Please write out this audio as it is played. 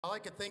All I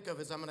could think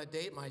of is I'm going to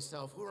date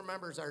myself. Who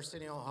remembers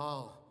Arsenio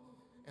Hall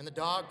and the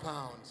dog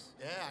pounds?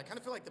 Yeah, I kind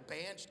of feel like the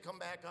band should come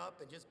back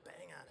up and just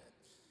bang on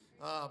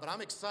it. But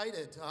I'm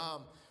excited.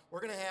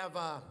 We're going to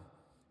have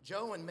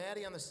Joe and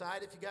Maddie on the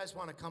side if you guys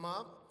want to come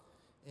up.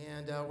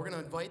 And we're going to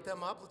invite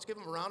them up. Let's give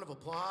them a round of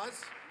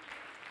applause.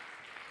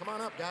 Come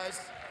on up, guys.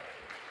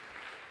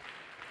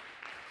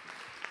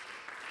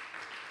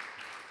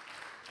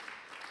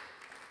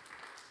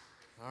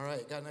 All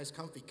right, got a nice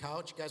comfy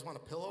couch. You guys want a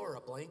pillow or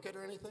a blanket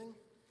or anything?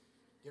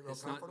 Get real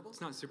comfortable?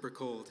 It's not super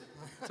cold.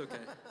 It's okay.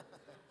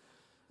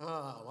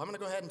 Well, I'm going to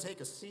go ahead and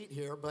take a seat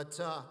here, but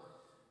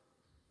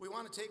we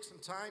want to take some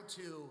time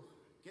to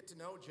get to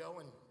know Joe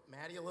and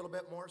Maddie a little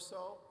bit more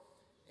so.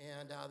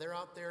 And they're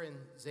out there in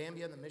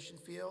Zambia in the mission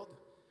field.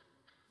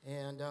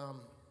 And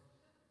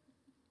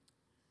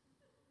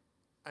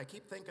I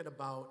keep thinking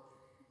about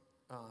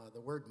the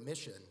word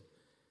mission,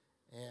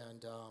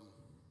 and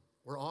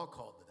we're all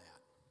called to that.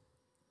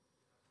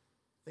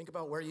 Think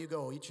about where you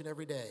go each and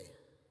every day.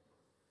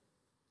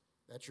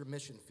 That's your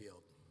mission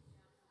field.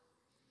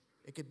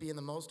 It could be in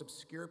the most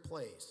obscure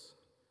place.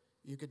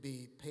 You could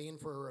be paying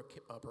for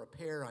a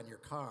repair on your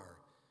car,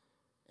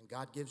 and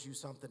God gives you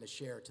something to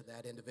share to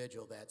that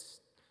individual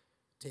that's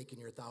taking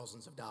your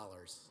thousands of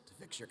dollars to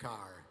fix your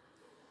car.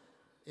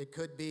 It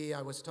could be,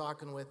 I was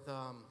talking with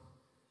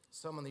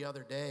someone the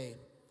other day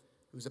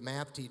who's a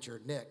math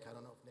teacher, Nick. I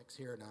don't know if Nick's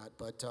here or not,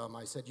 but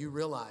I said, you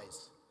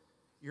realize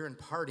you're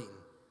imparting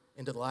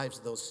into the lives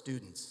of those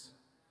students.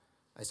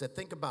 I said,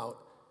 think about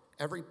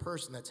every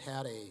person that's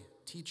had a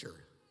teacher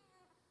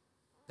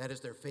that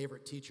is their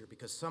favorite teacher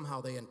because somehoh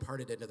they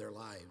imparted into their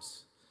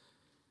lives.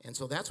 And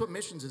so that's what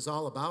missions is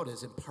all about,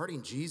 is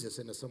imparting Jesus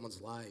into someone's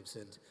lives.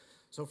 And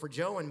so for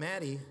Joe and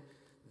Maddie,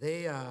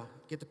 they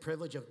get the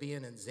privilege of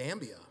being in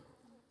Zambia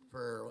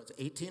for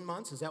 18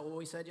 months? Is that what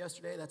we said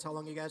yesterday? That's how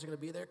long you guys are going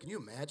to be there? Can you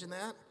imagine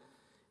that?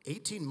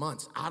 18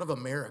 months out of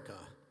America.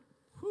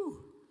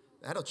 Whew,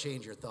 that'll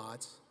change your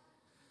thoughts.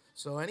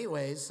 So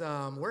anyways,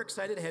 we're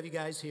excited to have you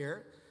guys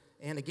here.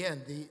 And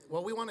again,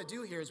 what we want to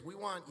do here is we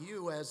want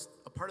you as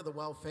a part of the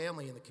Well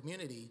family and the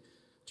community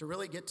to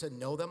really get to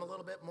know them a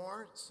little bit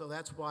more. So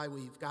that's why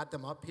we've got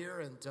them up here.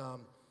 And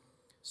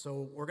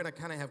so we're going to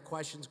kind of have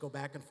questions go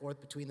back and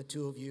forth between the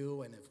two of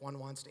you. And if one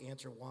wants to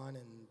answer one,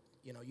 and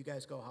you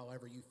guys go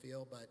however you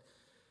feel. But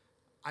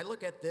I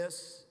look at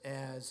this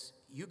as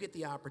you get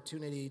the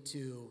opportunity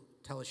to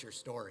tell us your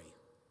story.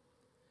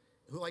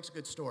 Who likes a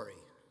good story?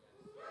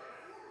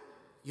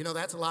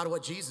 That's a lot of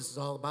what Jesus is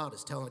all about,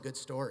 is telling a good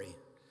story.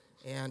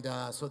 And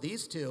so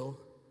these two,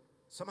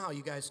 somehow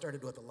you guys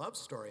started with a love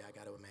story, I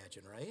got to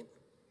imagine, right?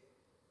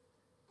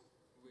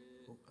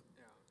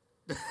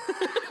 Yeah.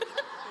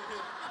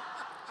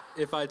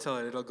 If I tell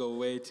it, it'll go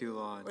way too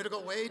long. It'll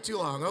go way too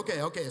long.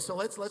 Okay. So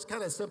let's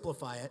kind of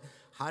simplify it.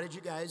 How did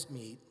you guys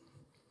meet?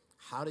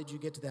 How did you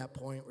get to that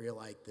point where you're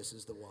like, this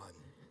is the one?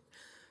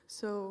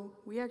 So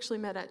we actually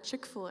met at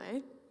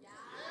Chick-fil-A.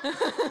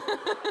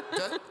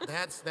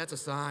 That's a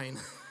sign.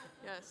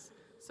 Yes.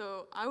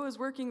 So I was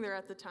working there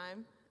at the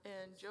time,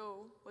 and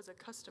Joe was a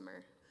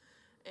customer.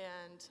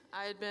 And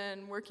I had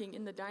been working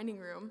in the dining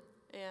room,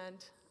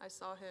 and I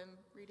saw him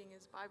reading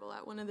his Bible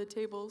at one of the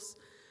tables,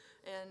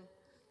 and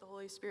the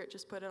Holy Spirit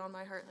just put it on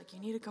my heart, like, you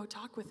need to go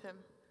talk with him.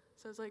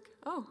 So I was like,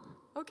 oh,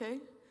 okay.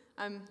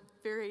 I'm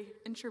very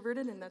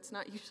introverted, and that's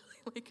not usually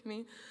like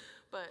me,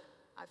 but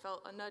I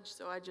felt a nudge,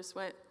 so I just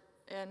went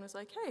and was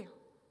like, hey,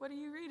 what are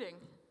you reading?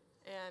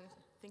 And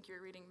I think you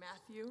were reading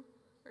Matthew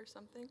or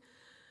something.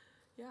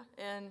 Yeah,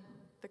 and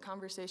the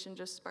conversation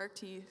just sparked.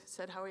 He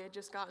said how he had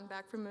just gotten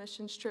back from a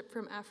missions trip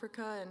from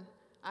Africa, and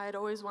I had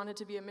always wanted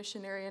to be a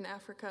missionary in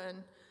Africa,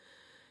 and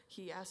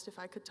he asked if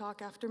I could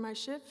talk after my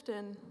shift,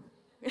 and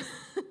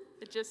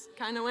it just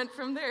kind of went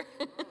from there.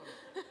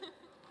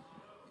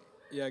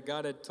 Yeah,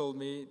 God had told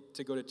me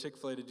to go to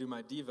Chick-fil-A to do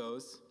my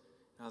devos,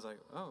 and I was like,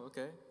 oh,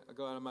 okay, I'll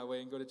go out of my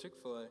way and go to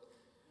Chick-fil-A.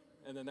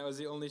 And then that was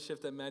the only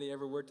shift that Maddie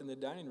ever worked in the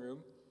dining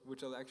room,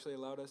 which actually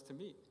allowed us to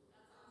meet.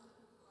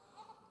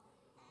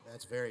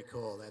 That's very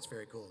cool. That's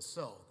very cool.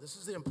 So this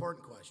is the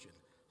important question.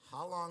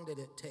 How long did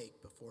it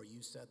take before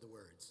you said the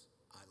words,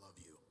 I love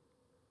you?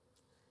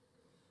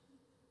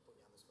 Put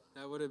me on the spot.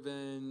 That would have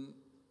been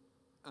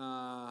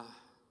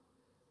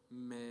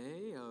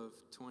May of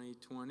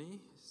 2020.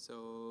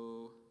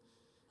 So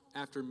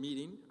after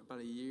meeting, about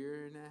a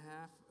year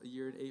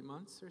and 8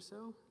 months or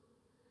so.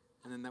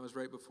 And then that was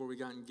right before we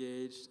got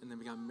engaged, and then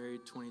we got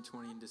married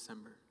 2020 in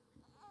December.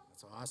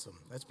 That's awesome.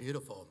 That's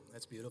beautiful.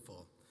 That's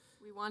beautiful.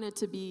 We wanted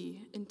to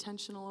be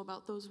intentional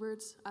about those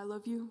words, I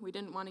love you. We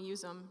didn't want to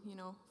use them,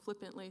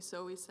 flippantly,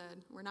 so we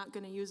said, we're not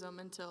going to use them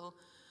until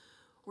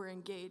we're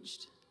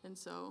engaged. And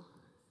so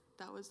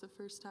that was the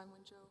first time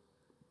when Joe...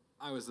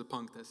 I was the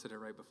punk that said it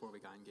right before we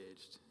got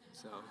engaged,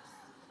 so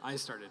I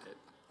started it.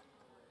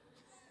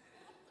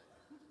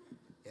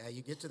 Yeah,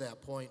 you get to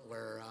that point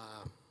where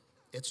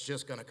it's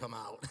just going to come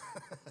out.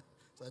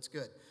 So that's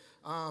good.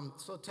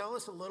 So tell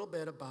us a little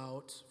bit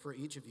about, for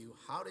each of you,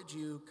 how did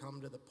you come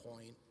to the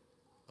point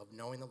of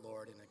knowing the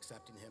Lord and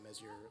accepting him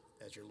as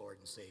your Lord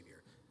and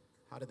Savior?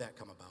 How did that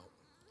come about?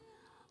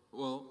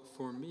 Well,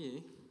 for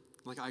me,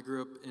 like I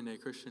grew up in a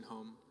Christian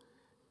home,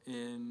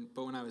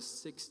 but when I was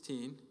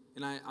 16,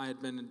 and I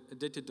had been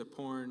addicted to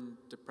porn,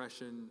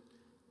 depression,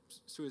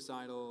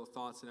 suicidal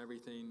thoughts and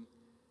everything,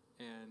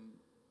 and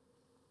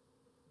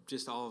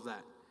just all of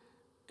that.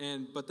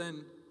 But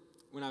then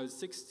when I was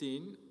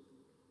 16,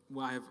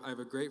 well, I have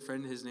a great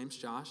friend, his name's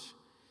Josh.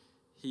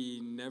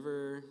 He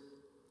never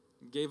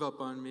gave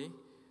up on me,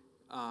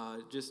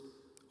 just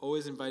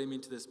always invited me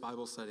to this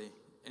Bible study.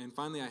 And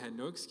finally I had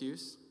no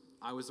excuse.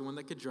 I was the one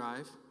that could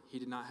drive. He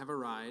did not have a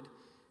ride,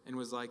 and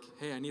was like,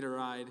 hey, I need a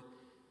ride.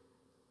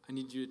 I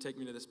need you to take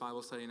me to this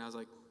Bible study. And I was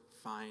like,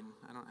 fine,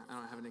 I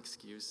don't have an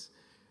excuse.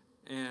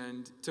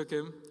 And took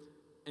him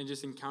and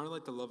just encountered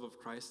like the love of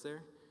Christ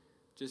there.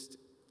 Just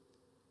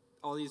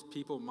all these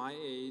people my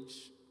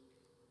age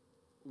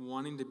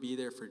wanting to be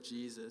there for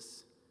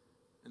Jesus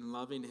and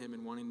loving him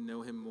and wanting to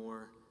know him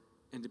more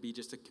and to be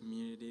just a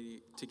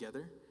community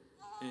together,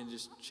 and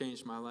just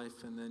changed my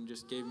life, and then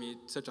just gave me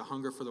such a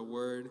hunger for the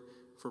word,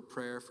 for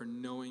prayer, for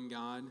knowing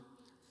God.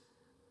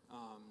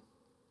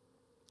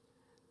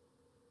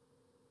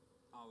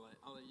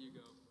 I'll let you go.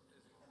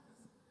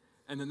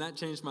 And then that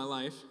changed my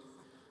life.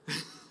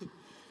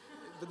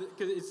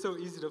 Because it's so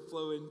easy to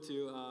flow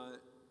into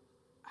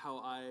how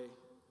I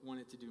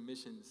wanted to do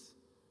missions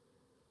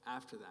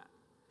after that.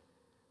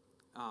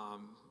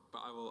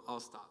 But I'll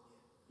stop.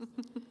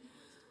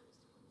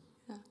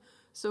 Yeah.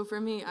 So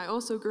for me, I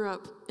also grew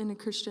up in a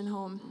Christian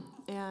home,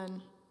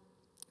 and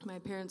my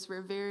parents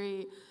were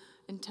very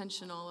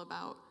intentional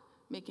about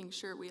making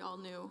sure we all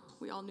knew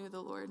the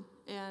Lord.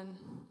 And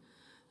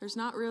there's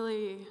not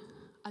really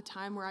a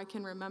time where I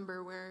can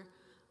remember where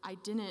I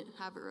didn't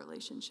have a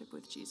relationship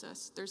with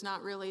Jesus. There's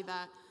not really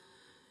that,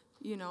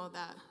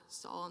 that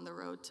Saul on the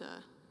road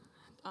to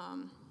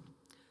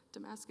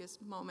Damascus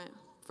moment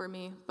for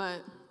me.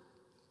 But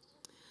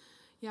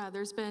yeah,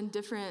 there's been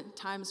different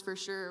times for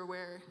sure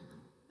where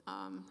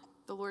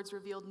the Lord's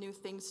revealed new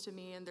things to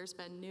me, and there's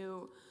been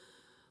new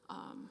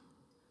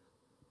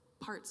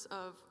parts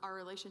of our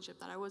relationship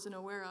that I wasn't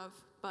aware of.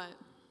 But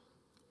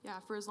yeah,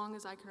 for as long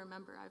as I can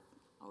remember, I've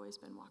always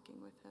been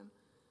walking with him.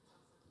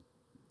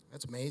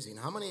 That's amazing.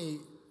 How many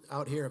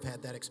out here have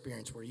had that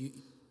experience where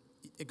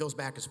it goes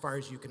back as far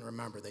as you can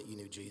remember that you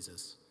knew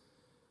Jesus?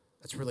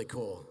 That's really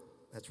cool.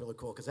 That's really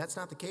cool, because that's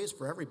not the case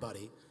for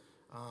everybody,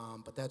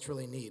 but that's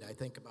really neat. I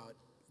think about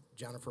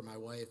Jennifer, my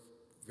wife,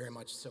 very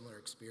much similar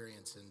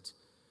experience, and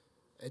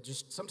it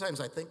just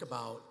sometimes I think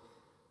about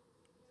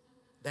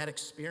that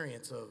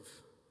experience of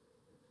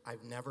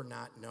I've never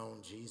not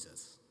known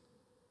Jesus.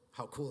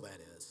 How cool that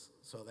is.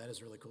 So that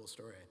is a really cool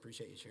story. I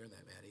appreciate you sharing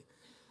that, Maddie.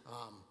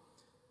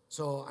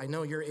 So I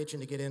know you're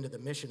itching to get into the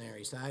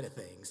missionary side of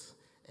things,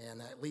 and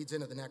that leads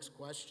into the next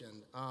question.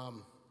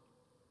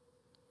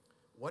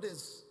 What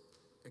is,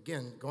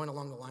 again, going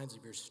along the lines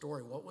of your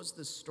story, what was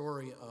the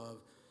story of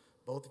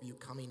both of you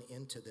coming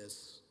into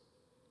this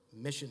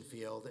mission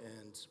field,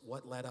 and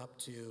what led up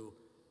to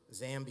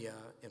Zambia,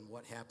 and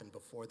what happened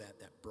before that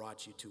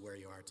brought you to where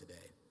you are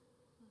today?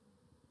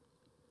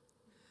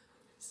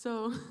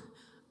 So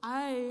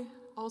I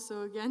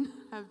also, again,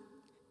 have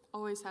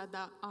always had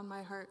that on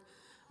my heart.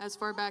 As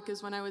far back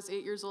as when I was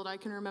 8 years old, I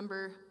can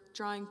remember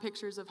drawing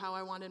pictures of how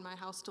I wanted my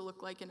house to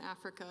look like in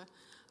Africa.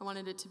 I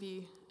wanted it to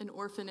be an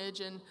orphanage,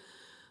 and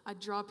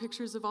I'd draw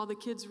pictures of all the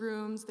kids'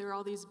 rooms. There were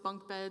all these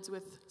bunk beds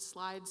with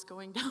slides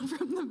going down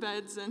from the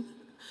beds, and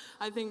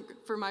I think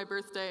for my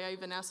birthday, I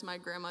even asked my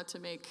grandma to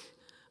make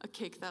a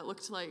cake that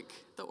looked like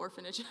the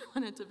orphanage I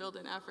wanted to build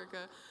in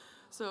Africa.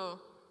 So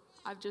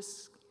I've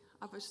just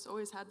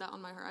always had that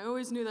on my heart. I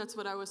always knew that's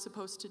what I was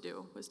supposed to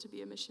do, was to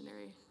be a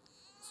missionary.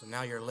 So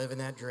now you're living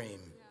that dream.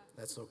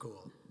 That's so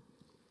cool.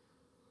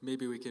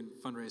 Maybe we can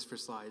fundraise for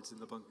slides in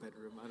the bunk bed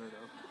room. I don't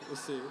know. We'll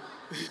see.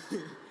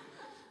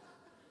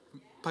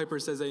 Piper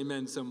says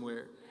amen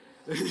somewhere.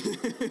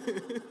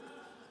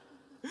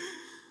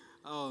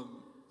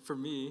 For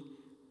me,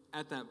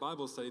 at that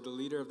Bible study, the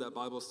leader of that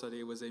Bible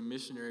study was a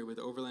missionary with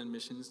Overland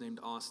Missions named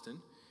Austin.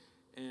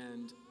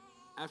 And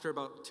after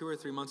about 2 or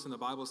 3 months in the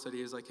Bible study,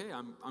 he was like, hey,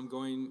 I'm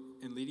going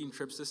and leading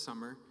trips this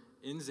summer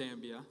in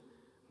Zambia.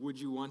 Would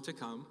you want to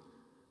come?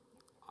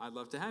 I'd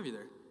love to have you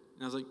there.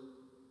 And I was like,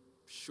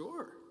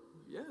 sure.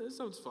 Yeah, that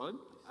sounds fun.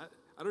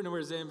 I don't know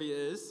where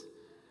Zambia is.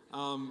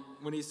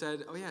 When he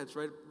said, oh yeah, it's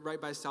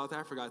right by South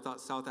Africa, I thought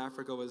South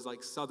Africa was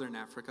like Southern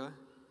Africa.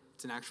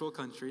 It's an actual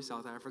country.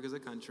 South Africa is a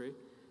country.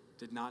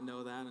 Did not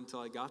know that until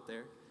I got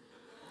there.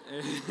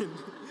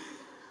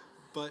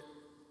 But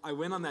I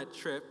went on that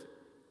trip,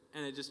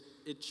 and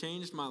it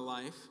changed my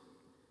life.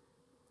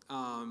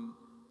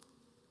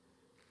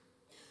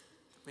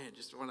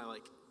 Just want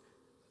to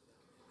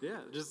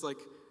just like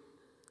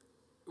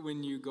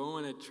when you go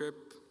on a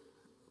trip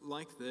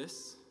like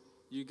this,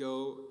 you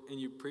go and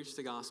you preach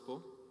the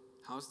gospel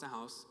house to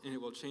house, and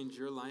it will change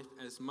your life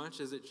as much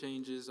as it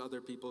changes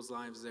other people's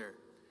lives there.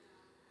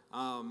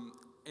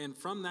 And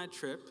from that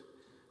trip,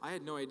 I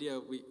had no idea.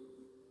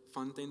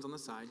 Fun things on the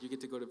side. You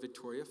get to go to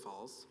Victoria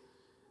Falls,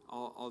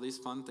 all these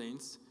fun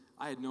things.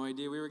 I had no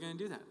idea we were going to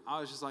do that.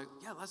 I was just like,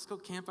 yeah, let's go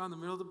camp out in the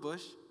middle of the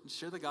bush and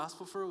share the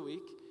gospel for a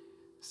week.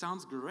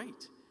 Sounds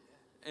great.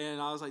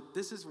 And I was like,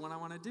 this is what I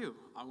want to do.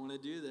 I want to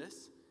do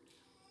this.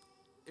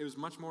 It was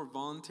much more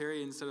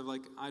voluntary instead of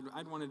like,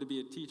 I'd wanted to be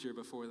a teacher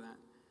before that.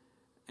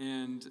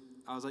 And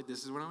I was like,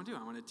 this is what I want to do.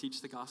 I want to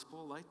teach the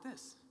gospel like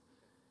this.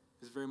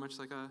 It's very much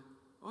like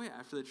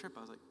after the trip,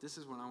 I was like, this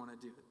is what I want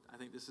to do. I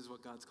think this is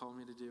what God's called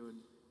me to do, and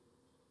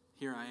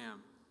here I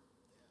am.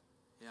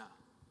 Yeah.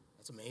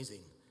 That's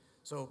amazing.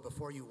 So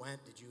before you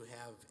went, did you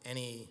have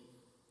any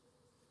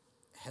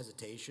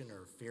hesitation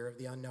or fear of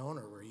the unknown,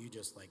 or were you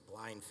just like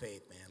blind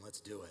faith, man, let's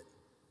do it?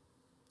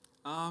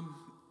 I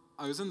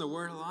was in the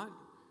Word a lot,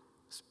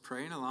 was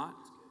praying a lot,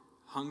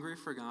 hungry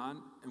for God,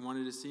 and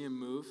wanted to see Him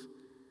move.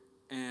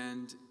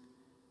 And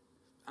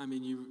I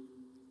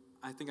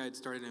think I had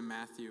started in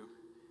Matthew,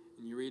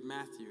 and you read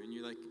Matthew, and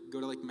you go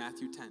to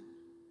Matthew 10,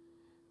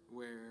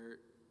 where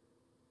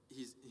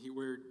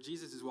where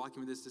Jesus is walking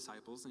with his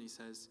disciples, and he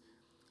says,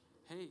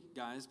 hey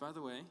guys, by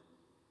the way,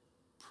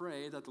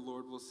 pray that the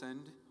Lord will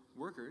send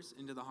workers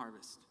into the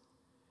harvest.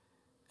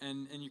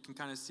 And you can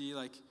kind of see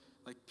like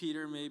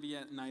Peter maybe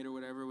at night or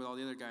whatever with all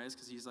the other guys,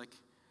 because he's like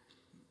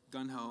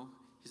gung-ho.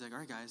 He's like, all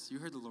right guys, you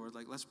heard the Lord,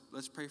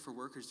 let's pray for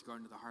workers to go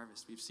into the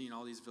harvest. We've seen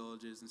all these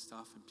villages and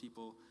stuff, and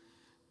people,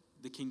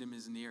 the kingdom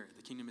is near,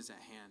 the kingdom is at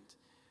hand.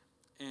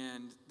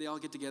 And they all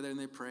get together and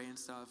they pray and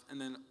stuff,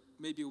 and then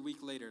maybe a week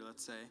later,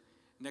 let's say,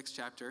 next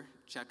chapter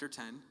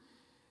 10,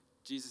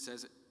 Jesus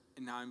says,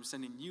 and now I'm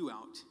sending you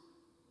out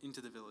into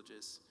the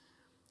villages.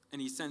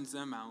 And he sends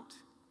them out,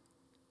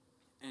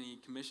 and he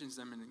commissions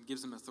them and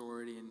gives them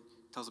authority and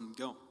tells them to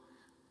go.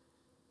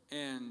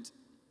 And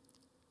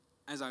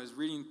as I was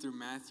reading through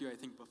Matthew, I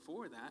think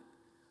before that,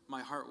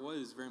 my heart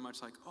was very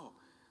much like,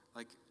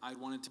 I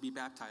wanted to be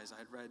baptized. I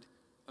had read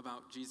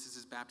about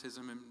Jesus'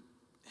 baptism and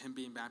him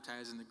being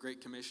baptized in the Great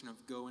Commission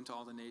of go into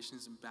all the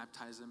nations and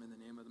baptize them in the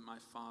name of my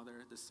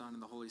Father, the Son,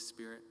 and the Holy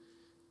Spirit,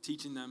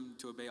 teaching them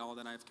to obey all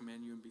that I have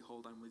commanded you, and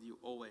behold, I'm with you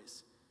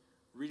always.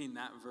 Reading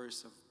that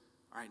verse of,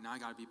 all right, now I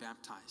got to be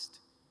baptized.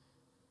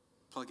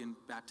 Plug in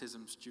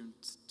baptisms June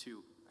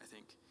 2, I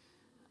think.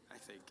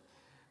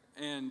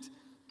 And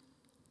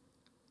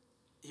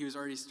he was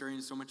already stirring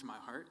so much in my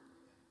heart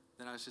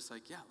that I was just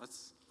like, yeah,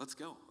 let's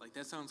go. Like,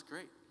 that sounds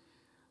great.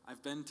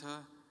 I've been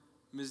to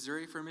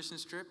Missouri for a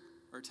missions trip,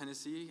 or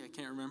Tennessee, I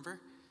can't remember.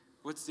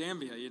 What's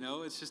Zambia,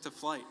 it's just a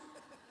flight.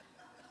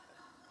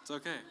 It's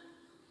okay.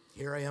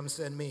 Here I am,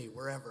 send me,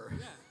 wherever.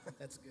 Yeah.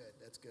 That's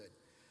good.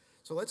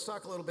 So let's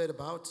talk a little bit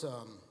about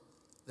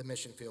the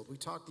mission field. We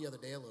talked the other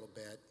day a little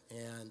bit,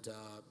 and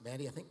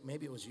Maddie, I think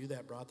maybe it was you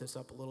that brought this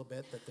up a little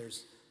bit, that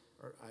there's,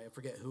 or I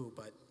forget who,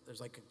 but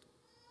there's like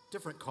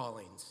different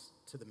callings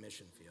to the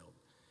mission field.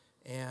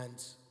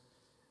 And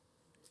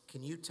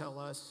can you tell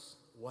us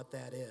what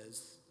that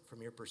is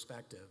from your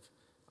perspective?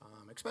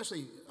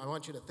 Especially, I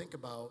want you to think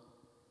about,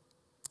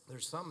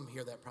 there's some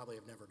here that probably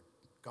have never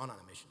gone on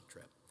a mission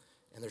trip,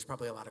 and there's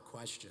probably a lot of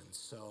questions.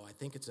 So I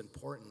think it's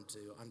important to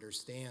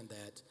understand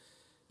that,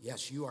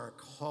 yes, you are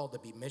called to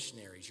be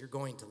missionaries. You're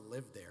going to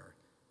live there.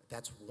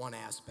 That's one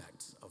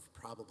aspect of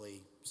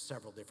probably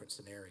several different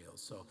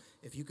scenarios. So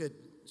if you could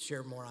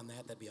share more on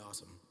that, that'd be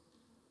awesome.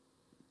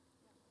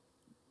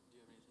 Do you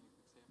have anything you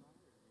can say about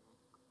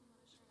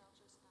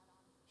it?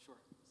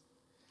 Sure.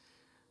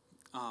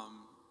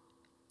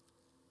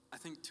 I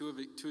think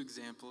two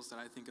examples that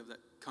I think of that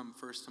come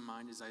first to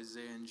mind is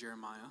Isaiah and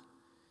Jeremiah.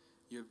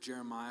 You have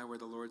Jeremiah where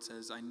the Lord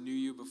says, I knew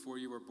you before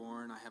you were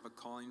born. I have a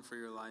calling for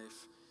your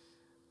life.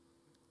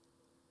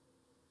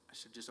 I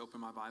should just open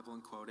my Bible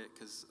and quote it,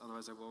 because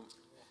otherwise I won't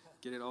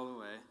get it all the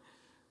way.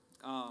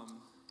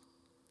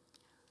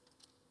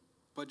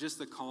 But just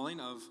the calling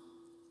of,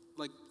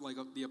 like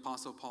the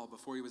Apostle Paul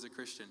before he was a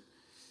Christian.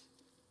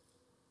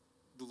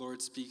 The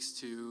Lord speaks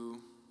to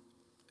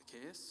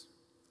Zacchaeus.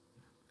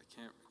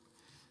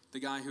 The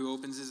guy who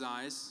opens his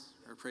eyes,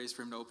 or prays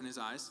for him to open his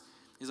eyes.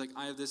 He's like,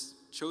 I have this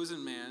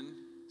chosen man,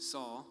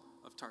 Saul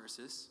of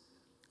Tarsus.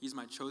 He's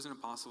my chosen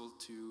apostle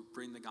to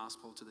bring the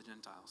gospel to the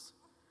Gentiles.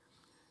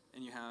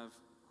 And you have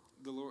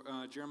the Lord,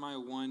 Jeremiah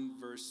 1,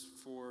 verse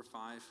 4 or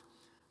 5.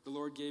 The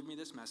Lord gave me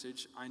this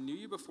message. I knew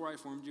you before I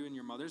formed you in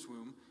your mother's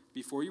womb.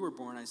 Before you were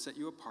born, I set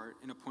you apart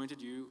and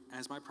appointed you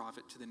as my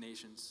prophet to the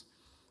nations.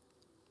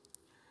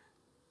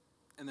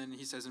 And then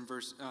he says in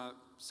verse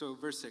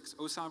 6,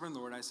 O sovereign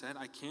Lord, I said,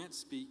 I can't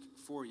speak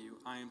for you.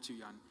 I am too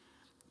young.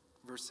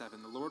 Verse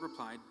 7, the Lord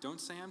replied, don't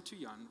say I'm too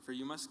young, for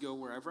you must go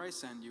wherever I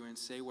send you and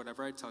say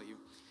whatever I tell you.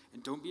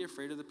 And don't be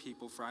afraid of the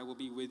people, for I will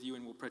be with you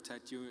and will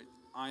protect you.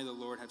 I, the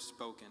Lord, have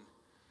spoken.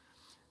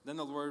 Then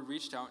the Lord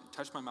reached out and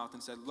touched my mouth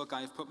and said, look, I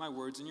have put my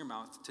words in your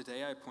mouth.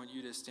 Today I appoint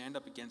you to stand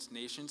up against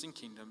nations and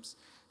kingdoms.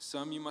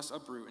 Some you must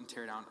uproot and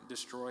tear down,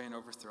 destroy and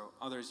overthrow.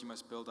 Others you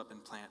must build up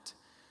and plant.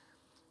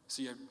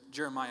 So you have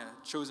Jeremiah,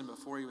 chosen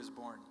before he was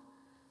born.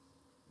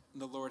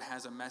 The Lord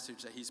has a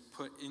message that he's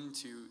put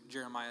into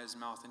Jeremiah's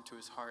mouth, into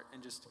his heart,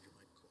 and just...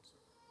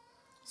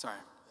 Sorry.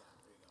 Yeah,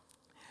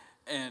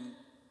 there you go. And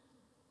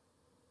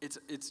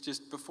it's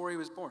just before he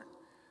was born.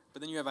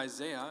 But then you have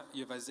Isaiah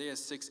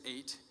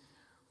 6:8,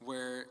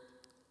 where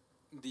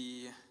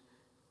the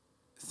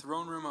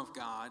throne room of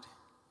God,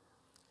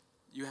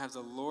 you have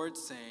the Lord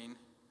saying,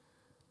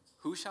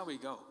 who shall we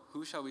go?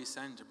 Who shall we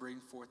send to bring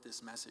forth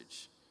this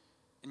message?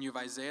 And you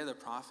have Isaiah the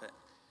prophet.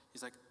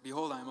 He's like,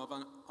 behold, I am of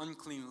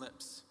unclean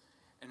lips.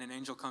 And an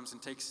angel comes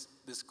and takes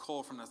this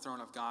coal from the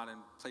throne of God and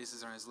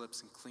places it on his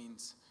lips and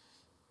cleans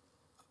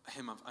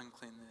him of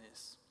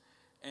uncleanness.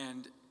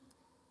 And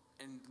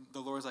the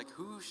Lord's like,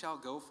 who shall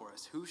go for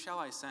us? Who shall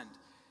I send?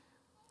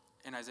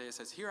 And Isaiah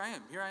says, here I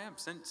am,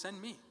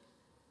 send me.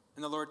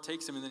 And the Lord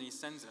takes him and then he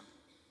sends him.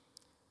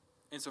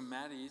 And so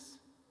Maddie's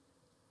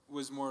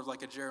was more of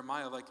like a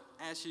Jeremiah, like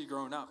as she'd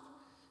grown up,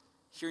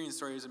 hearing the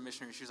story as a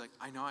missionary, she's like,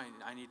 I know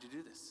I need to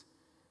do this.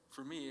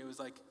 For me, it was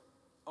like,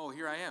 oh,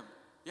 here I am.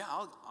 Yeah,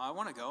 I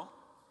want to go.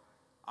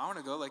 I want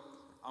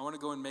to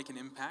go and make an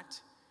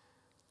impact.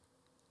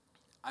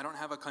 I don't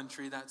have a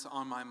country that's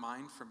on my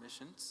mind for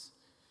missions.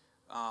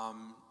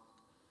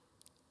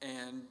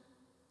 And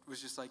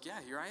was just like, yeah,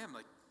 here I am.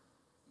 Like,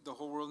 the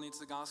whole world needs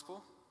the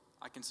gospel.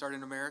 I can start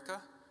in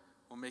America.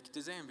 We'll make it to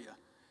Zambia.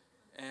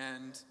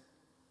 And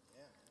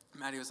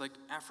Maddie was like,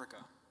 Africa.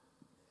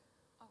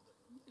 Oh,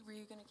 were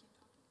you going to keep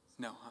talking?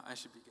 No, I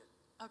should be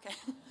good. Okay.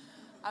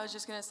 I was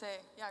just going to say,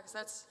 yeah,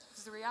 because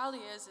the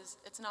reality is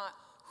it's not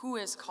who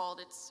is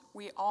called, it's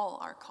we all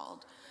are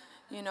called.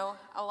 You know,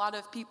 a lot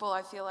of people,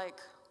 I feel like,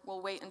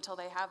 will wait until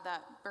they have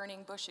that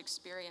burning bush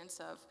experience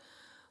of,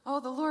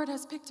 oh, the Lord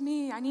has picked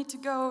me, I need to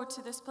go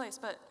to this place.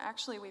 But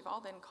actually, we've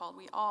all been called.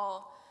 We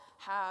all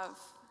have,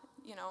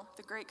 you know,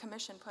 the Great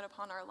Commission put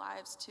upon our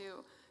lives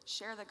to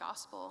share the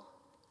gospel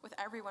with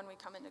everyone we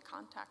come into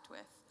contact with.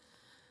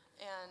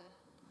 And,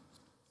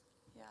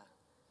 yeah.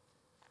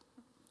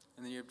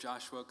 And then you have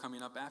Joshua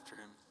coming up after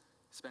him,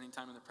 spending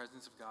time in the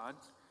presence of God.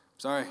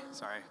 Sorry.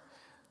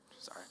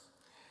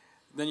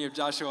 Then you have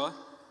Joshua,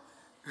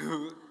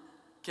 who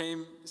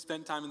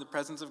spent time in the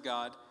presence of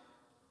God,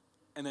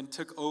 and then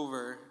took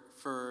over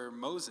for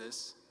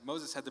Moses.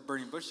 Moses had the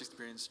burning bush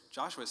experience.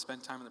 Joshua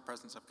spent time in the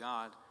presence of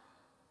God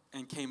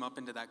and came up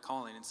into that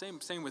calling. And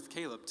same with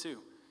Caleb, too.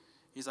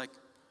 He's like,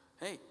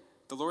 hey,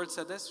 the Lord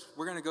said this.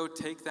 We're going to go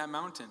take that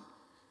mountain.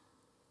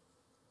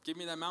 Give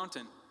me that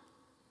mountain.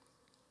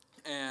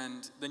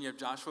 And then you have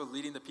Joshua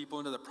leading the people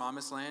into the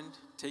promised land,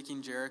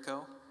 taking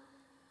Jericho.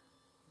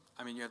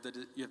 I mean, you have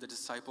the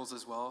disciples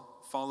as well.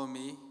 Follow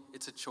me.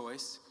 It's a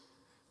choice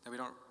that we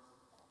don't.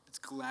 It's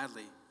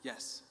gladly,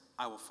 yes,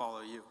 I will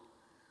follow you.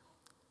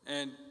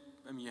 And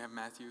I mean, you have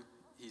Matthew.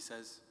 He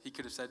says he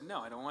could have said, no,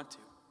 I don't want to,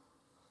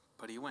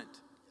 but he went.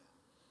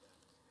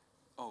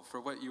 Oh,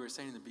 for what you were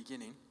saying in the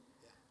beginning,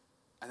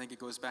 I think it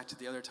goes back to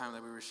the other time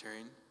that we were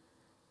sharing.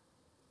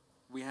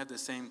 We have the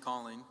same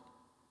calling.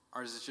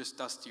 Ours is just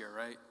dustier,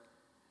 right?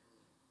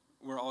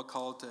 We're all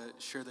called to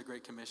share the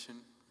Great Commission,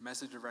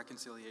 message of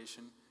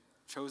reconciliation,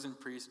 chosen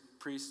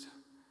priest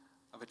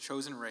of a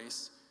chosen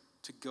race,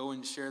 to go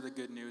and share the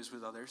good news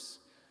with others.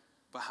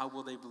 But how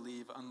will they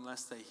believe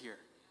unless they hear?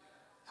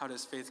 How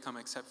does faith come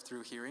except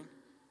through hearing?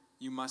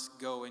 You must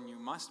go and you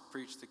must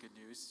preach the good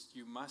news.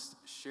 You must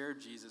share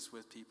Jesus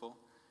with people.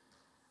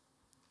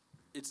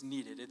 It's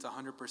needed. It's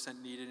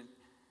 100% needed.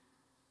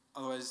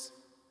 Otherwise,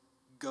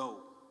 go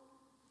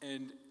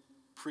and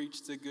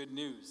preach the good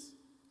news.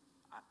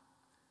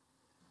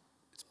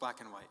 It's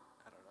black and white.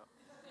 I don't know.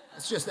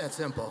 It's just that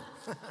simple.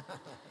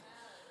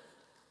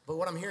 But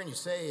what I'm hearing you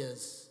say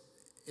is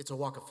it's a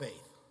walk of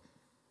faith.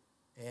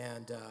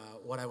 And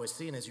what I was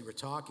seeing as you were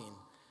talking,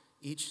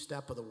 each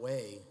step of the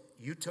way,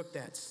 you took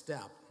that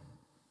step,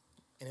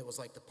 and it was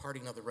like the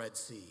parting of the Red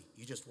Sea.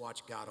 You just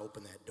watch God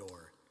open that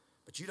door.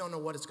 But you don't know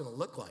what it's going to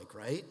look like,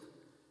 right?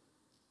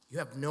 You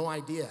have no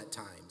idea at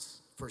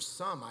times. For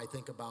some, I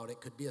think about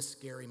it, could be a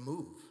scary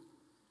move.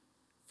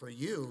 For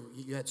you,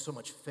 you had so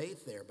much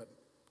faith there, but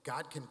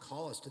God can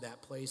call us to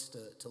that place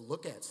to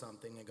look at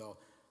something and go,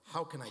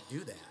 how can I do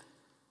that?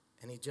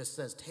 And he just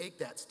says, take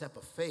that step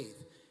of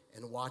faith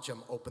and watch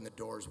him open the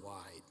doors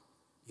wide.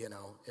 You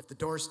know, if the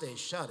door stays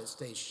shut, it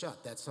stays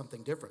shut. That's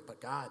something different.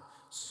 But God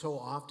so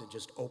often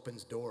just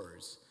opens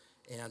doors.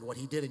 And what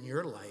he did in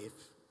your life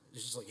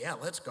is just like, yeah,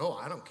 let's go.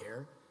 I don't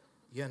care.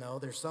 You know,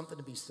 there's something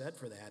to be said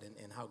for that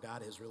and how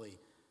God has really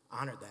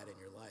honored that in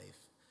your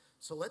life.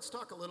 So let's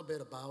talk a little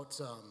bit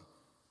about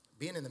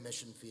being in the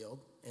mission field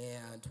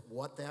and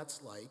what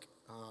that's like.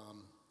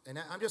 And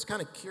I'm just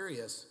kind of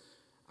curious.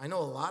 I know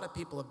a lot of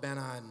people have been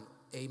on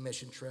a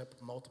mission trip,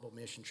 multiple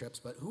mission trips,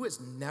 but who has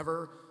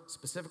never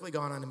specifically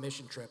gone on a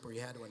mission trip where you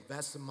had to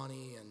invest some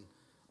money and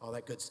all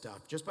that good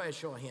stuff? Just by a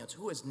show of hands,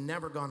 who has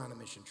never gone on a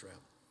mission trip?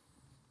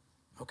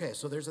 Okay,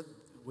 so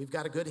we've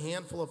got a good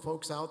handful of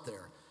folks out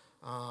there.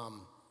 How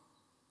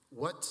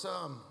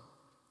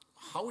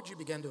would you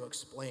begin to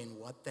explain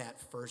what that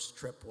first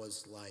trip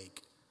was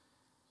like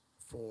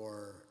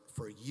for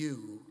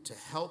you to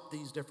help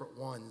these different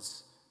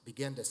ones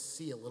begin to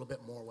see a little bit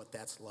more what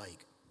that's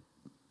like?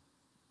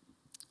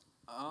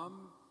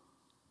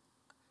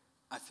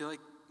 I feel like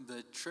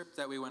the trip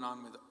that I went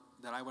on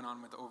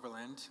with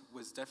Overland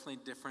was definitely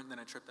different than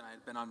a trip that I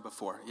had been on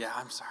before. Yeah,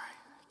 I'm sorry.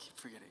 I keep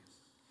forgetting.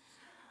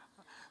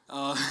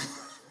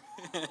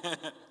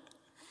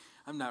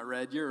 I'm not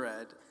red, you're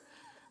red.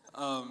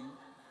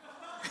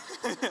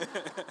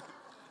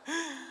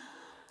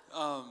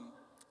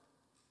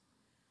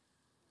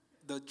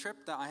 The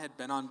trip that I had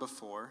been on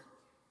before,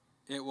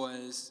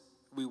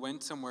 we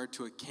went somewhere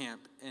to a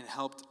camp and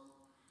helped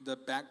the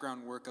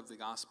background work of the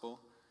gospel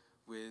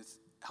with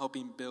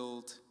helping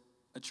build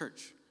a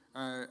church.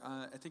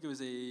 I think it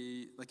was a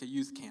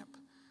youth camp.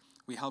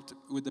 We helped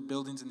with the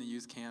buildings in the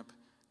youth camp,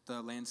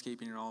 the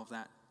landscaping and all of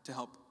that, to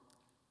help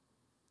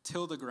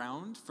till the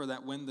ground for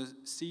that when the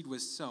seed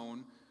was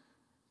sown,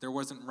 there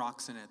wasn't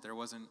rocks in it, there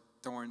wasn't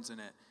thorns in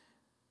it,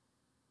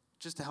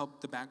 just to help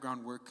the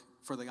background work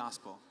for the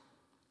gospel.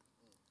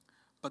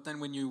 But then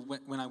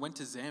when I went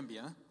to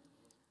Zambia,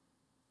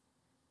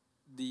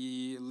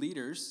 the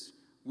leaders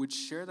would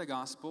share the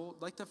gospel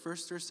like the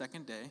first or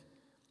second day.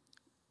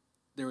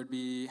 There would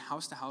be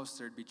house to house,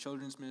 there would be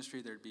children's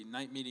ministry, there would be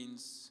night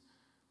meetings.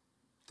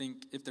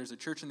 Think if there's a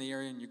church in the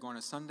area and you're going on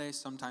a Sunday,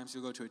 sometimes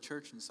you'll go to a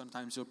church and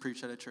sometimes you'll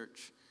preach at a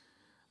church.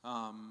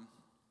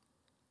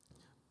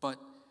 But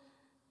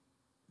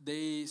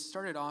they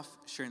started off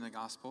sharing the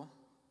gospel,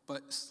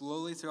 but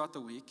slowly throughout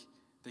the week,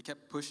 they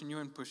kept pushing you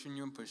and pushing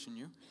you and pushing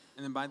you.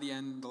 And then by the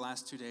end, the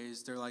last 2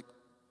 days, they're like,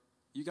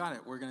 you got it.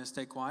 We're going to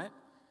stay quiet.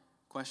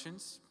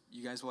 Questions.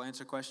 You guys will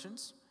answer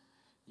questions.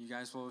 You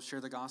guys will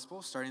share the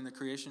gospel, starting the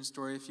creation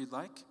story if you'd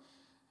like.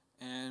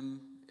 And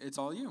it's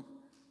all you.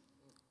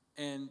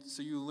 And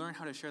so you learn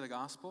how to share the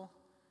gospel.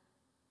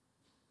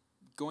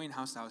 Going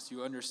house to house,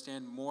 you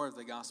understand more of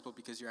the gospel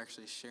because you're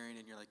actually sharing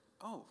and you're like,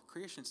 oh,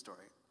 creation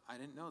story. I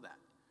didn't know that.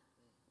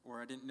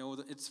 Or I didn't know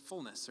its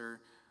fullness or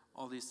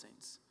all these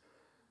things.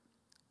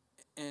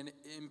 And it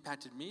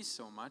impacted me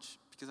so much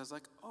because I was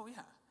like, oh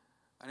yeah,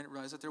 I didn't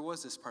realize that there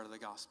was this part of the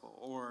gospel.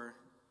 Or,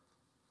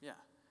 yeah,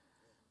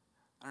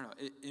 I don't know.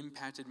 It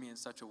impacted me in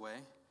such a way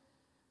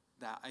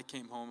that I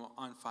came home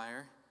on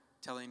fire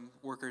telling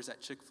workers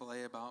at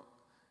Chick-fil-A about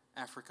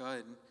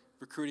Africa and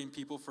recruiting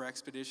people for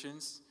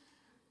expeditions.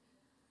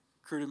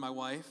 Recruited my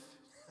wife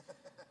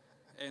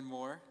and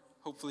more.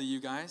 Hopefully you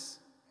guys.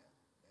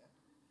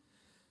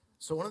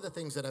 So one of the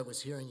things that I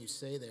was hearing you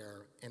say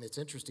there, and it's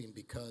interesting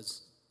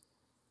because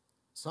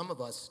some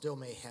of us still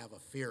may have a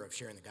fear of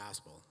sharing the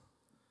gospel,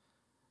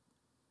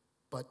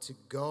 but to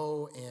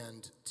go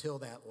and till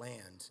that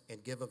land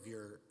and give of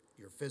your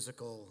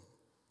physical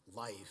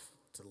life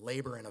to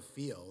labor in a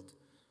field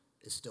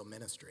is still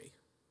ministry.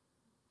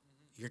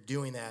 You're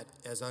doing that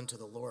as unto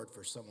the Lord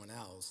for someone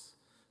else.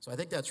 So I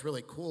think that's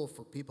really cool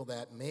for people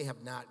that may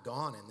have not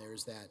gone and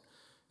there's that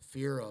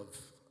fear of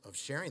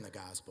sharing the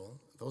gospel.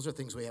 Those are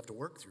things we have to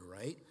work through,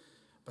 right?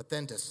 But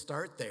then to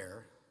start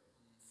there,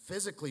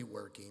 physically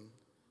working,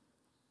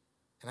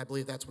 and I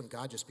believe that's when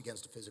God just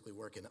begins to physically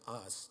work in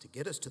us to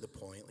get us to the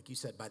point, like you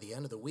said, by the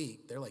end of the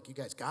week, they're like, you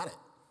guys got it.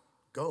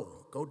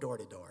 Go door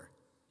to door.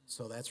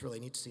 So that's really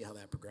neat to see how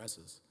that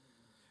progresses.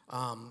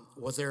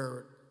 Was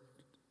there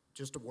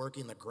just a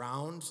working the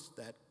ground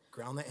that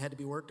had to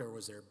be worked, or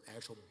was there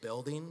actual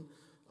building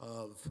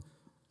of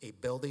a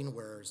building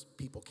where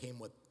people came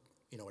with,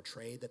 a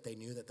trade that they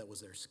knew that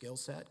was their skill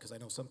set? Because I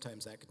know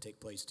sometimes that can take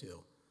place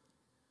too.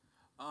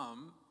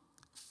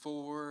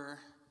 For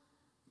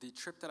the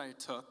trip that I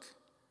took,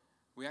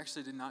 we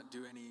actually did not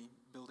do any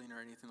building or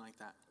anything like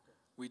that. Okay.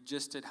 We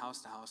just did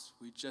house to house.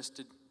 We just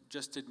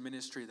did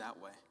ministry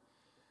that way.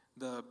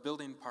 The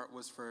building part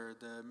was for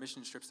the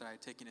mission trips that I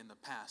had taken in the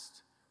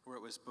past, where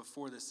it was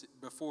before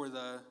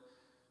the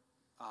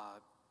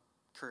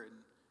curtain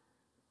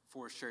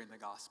for sharing the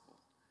gospel.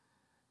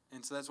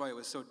 And so that's why it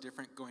was so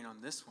different going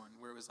on this one,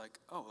 where it was like,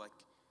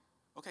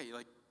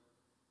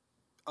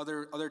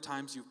 other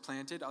times you've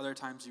planted, other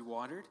times you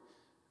watered,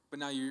 but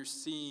now you're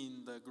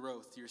seeing the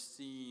growth. You're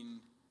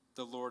seeing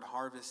the Lord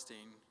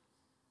harvesting,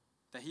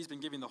 that he's been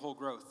giving the whole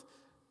growth.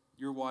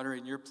 You're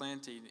watering, you're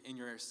planting, and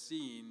you're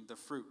seeing the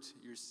fruit.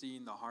 You're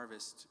seeing the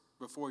harvest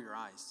before your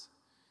eyes.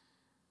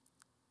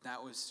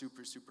 That was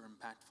super, super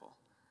impactful.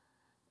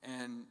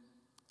 And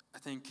I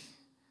think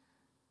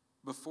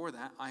before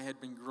that, I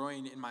had been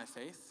growing in my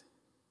faith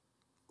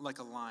like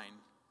a line.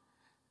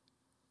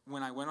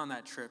 When I went on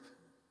that trip,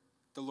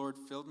 the Lord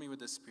filled me with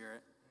the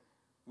Spirit.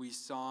 We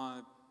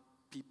saw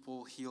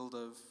people healed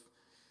of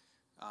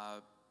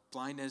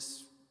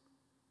blindness,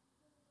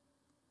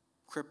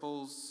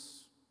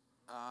 cripples,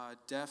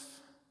 deaf.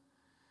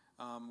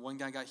 One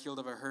guy got healed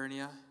of a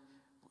hernia.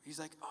 He's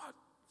like, oh,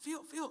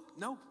 feel.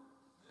 No,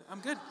 I'm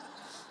good.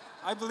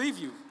 I believe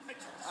you.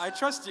 I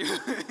trust you.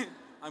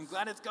 I'm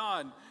glad it's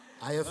gone.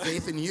 I have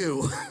faith in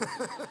you.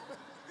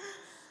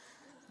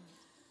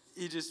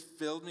 He just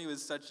filled me with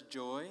such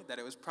joy that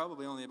it was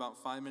probably only about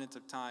 5 minutes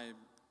of time.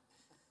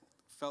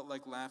 Felt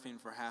like laughing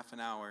for half an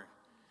hour.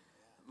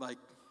 Like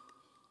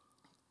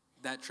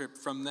that trip,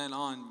 from then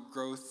on,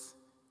 growth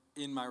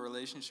in my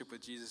relationship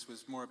with Jesus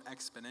was more of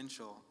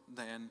exponential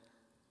than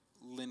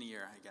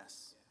linear, I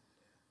guess.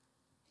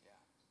 Yeah.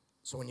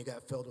 So when you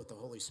got filled with the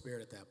Holy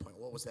Spirit at that point,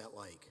 what was that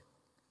like?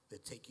 Did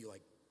it take you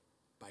like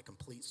by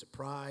complete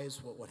surprise?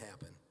 What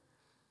happened?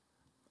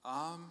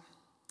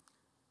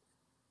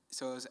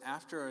 So it was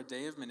after a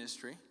day of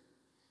ministry.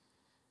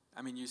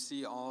 I mean, you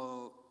see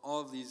all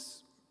of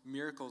these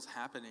miracles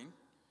happening.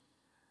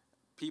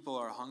 People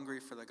are hungry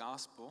for the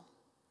gospel.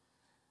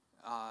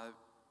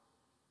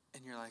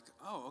 And you're like,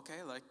 oh,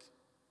 okay, like,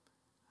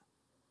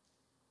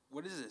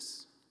 what is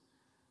this?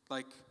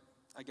 Like,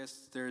 I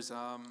guess there's,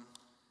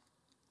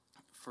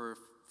 for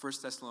 1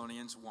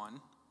 Thessalonians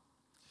 1,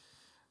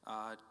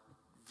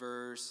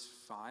 verse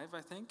 5,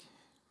 I think.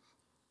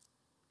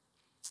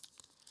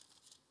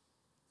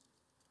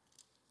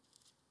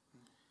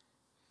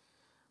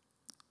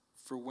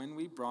 For when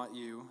we brought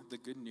you the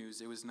good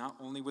news, it was not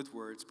only with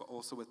words, but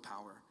also with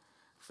power.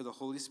 For the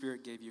Holy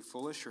Spirit gave you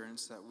full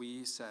assurance that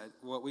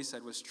what we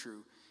said was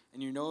true.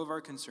 And you know of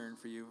our concern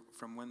for you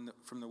from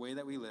the way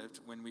that we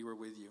lived when we were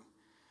with you.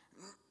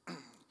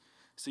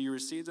 So you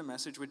received a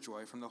message with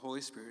joy from the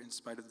Holy Spirit in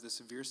spite of the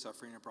severe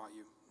suffering it brought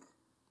you.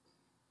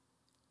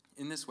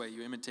 In this way,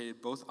 you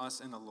imitated both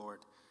us and the Lord.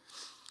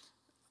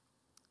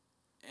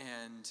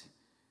 And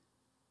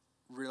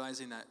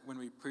realizing that when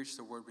we preach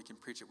the word, we can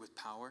preach it with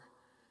power.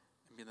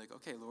 And be like,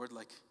 okay, Lord,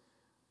 like,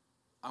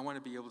 I want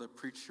to be able to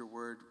preach your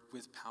word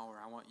with power.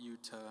 I want you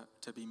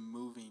to be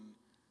moving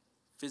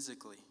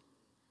physically.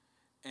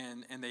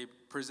 And they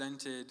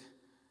presented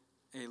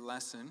a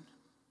lesson,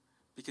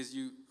 because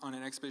on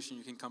an expedition,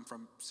 you can come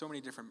from so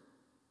many different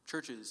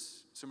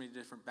churches, so many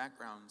different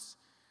backgrounds.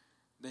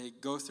 They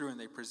go through and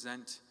they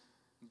present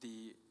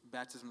the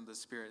baptism of the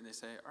Spirit, and they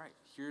say, all right,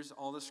 here's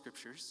all the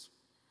scriptures.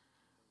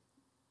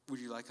 Would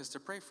you like us to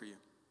pray for you?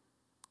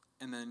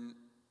 And then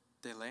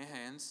they lay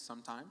hands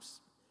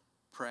sometimes,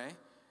 pray,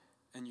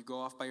 and you go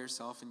off by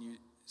yourself and you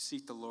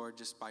seek the Lord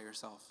just by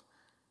yourself.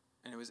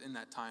 And it was in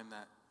that time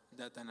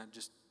that then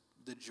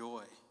the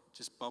joy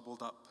just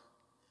bubbled up.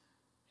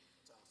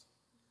 That's awesome.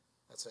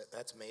 That's it.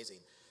 That's amazing.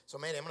 So,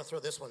 Maddie, I'm going to throw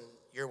this one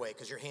your way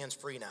because your hand's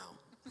free now.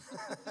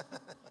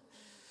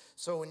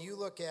 So when you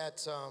look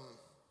at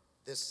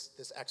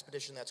this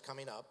expedition that's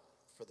coming up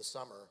for the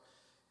summer,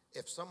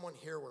 if someone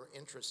here were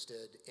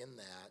interested in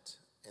that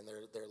and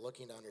they're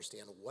looking to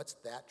understand what's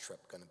that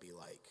trip going to be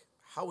like,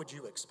 how would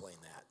you explain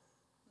that?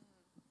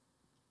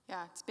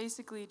 Yeah, it's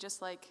basically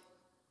just like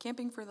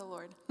camping for the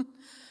Lord.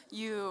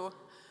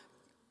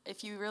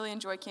 If you really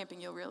enjoy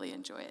camping, you'll really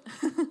enjoy it.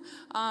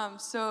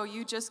 So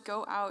you just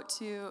go out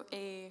to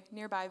a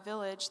nearby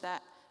village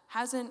that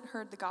hasn't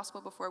heard the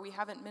gospel before. We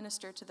haven't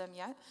ministered to them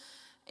yet.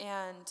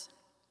 And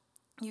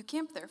you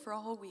camp there for a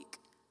whole week.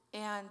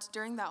 And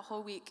during that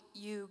whole week,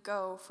 you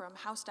go from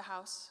house to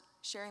house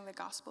sharing the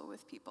gospel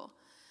with people.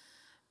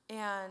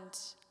 And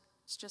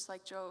it's just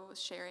like Joe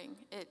was sharing.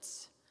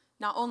 It's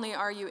not only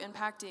are you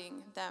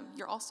impacting them,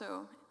 you're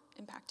also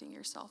impacting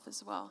yourself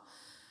as well.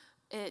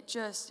 It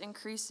just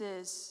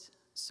increases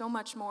so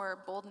much more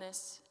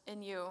boldness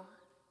in you.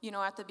 You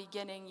know, at the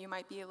beginning, you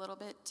might be a little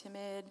bit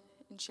timid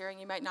in sharing.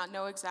 You might not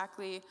know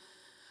exactly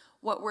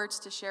what words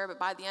to share, but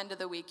by the end of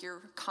the week,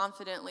 you're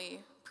confidently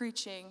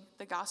preaching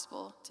the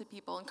gospel to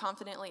people and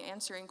confidently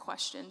answering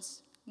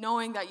questions,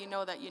 knowing that you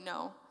know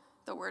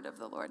the word of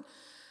the Lord.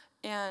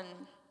 And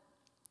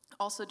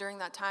also during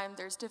that time,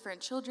 there's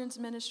different children's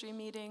ministry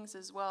meetings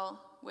as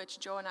well, which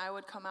Joe and I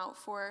would come out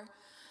for.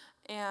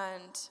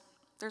 And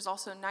there's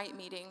also night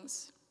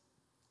meetings,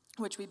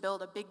 which we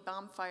build a big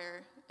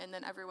bonfire, and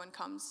then everyone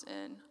comes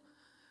in.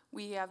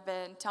 We have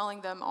been telling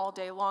them all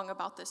day long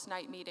about this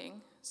night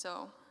meeting,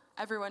 so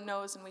everyone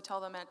knows, and we tell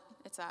them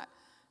it's at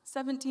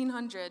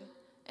 1700,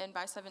 and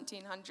by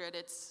 1700,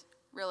 it's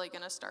really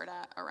going to start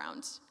at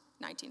around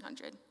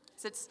 1900.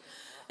 So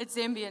it's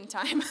Zambian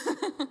time.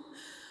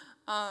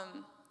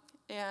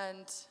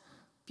 And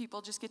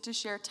people just get to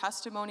share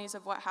testimonies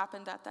of what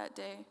happened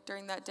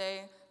during that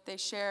day. They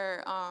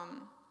share,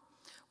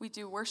 we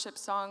do worship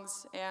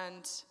songs,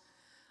 and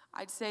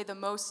I'd say the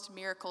most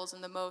miracles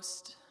and the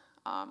most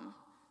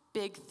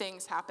big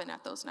things happen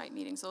at those night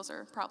meetings. Those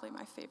are probably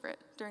my favorite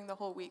during the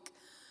whole week.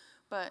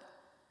 But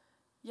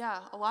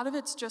yeah, a lot of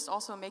it's just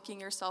also making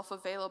yourself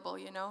available,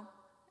 you know.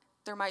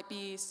 There might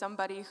be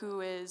somebody who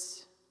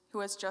has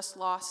just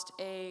lost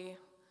a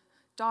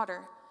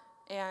daughter,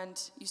 and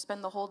you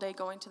spend the whole day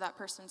going to that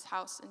person's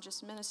house and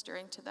just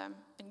ministering to them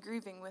and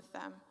grieving with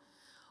them.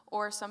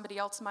 Or somebody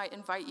else might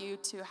invite you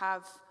to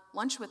have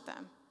lunch with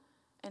them.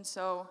 And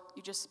so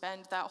you just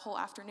spend that whole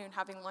afternoon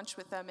having lunch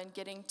with them and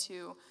getting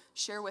to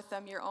share with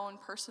them your own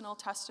personal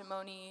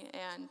testimony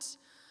and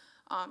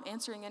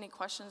answering any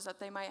questions that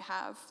they might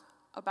have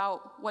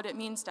about what it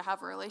means to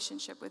have a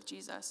relationship with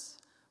Jesus.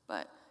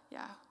 But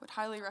yeah, would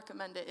highly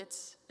recommend it.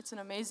 It's an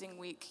amazing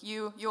week.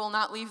 You will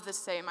not leave the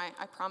same.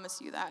 I promise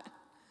you that.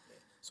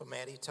 So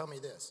Maddie, tell me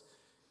this.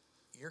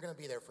 You're going to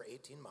be there for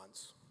 18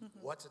 months.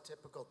 Mm-hmm. What's a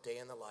typical day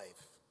in the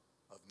life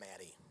of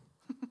Maddie?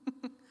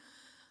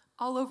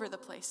 All over the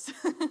place.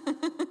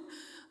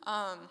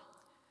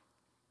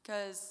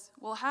 Because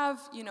we'll have,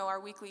 our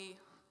weekly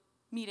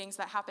meetings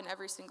that happen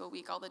every single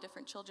week, all the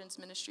different children's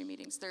ministry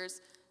meetings.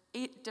 There's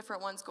 8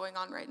 different ones going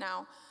on right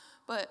now.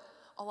 But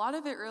a lot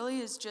of it really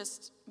is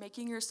just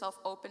making yourself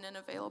open and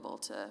available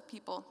to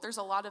people. There's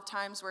a lot of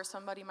times where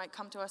somebody might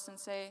come to us and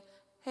say,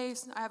 hey,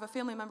 I have a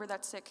family member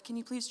that's sick. Can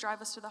you please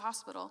drive us to the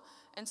hospital?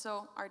 And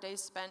so our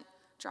days spent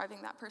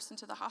driving that person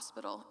to the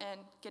hospital and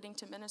getting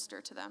to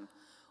minister to them.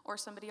 Or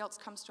somebody else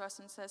comes to us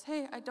and says,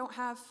 hey, I don't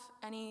have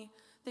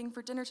anything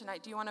for dinner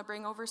tonight. Do you want to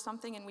bring over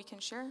something and we can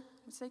share?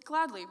 We say,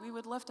 gladly, we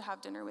would love to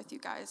have dinner with you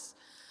guys.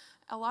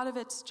 A lot of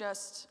it's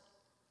just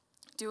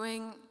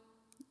going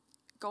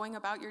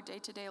about your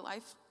day-to-day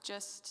life,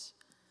 just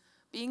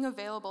being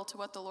available to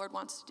what the Lord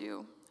wants to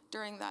do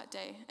during that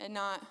day, and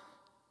not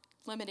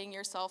limiting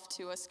yourself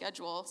to a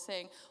schedule,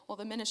 saying, well,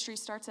 the ministry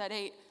starts at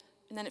 8,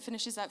 and then it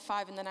finishes at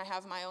 5, and then I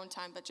have my own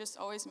time, but just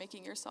always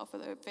making yourself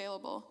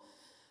available.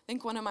 I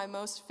think one of my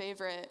most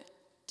favorite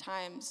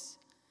times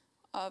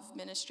of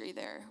ministry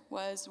there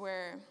was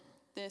where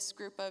this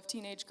group of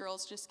teenage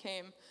girls just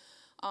came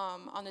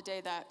on a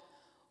day that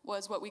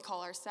was what we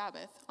call our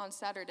Sabbath, on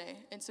Saturday.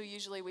 And so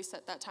usually we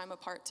set that time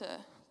apart to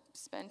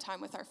spend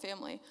time with our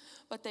family.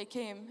 But they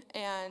came,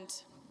 and,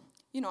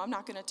 I'm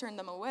not going to turn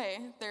them away.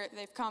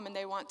 They've come and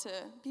they want to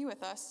be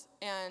with us.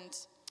 And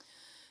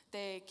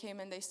they came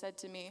and they said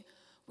to me,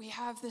 we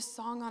have this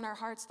song on our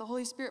hearts. The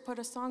Holy Spirit put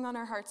a song on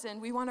our hearts,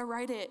 and we want to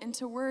write it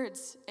into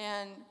words.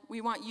 And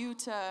we want you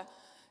to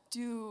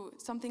do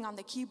something on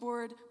the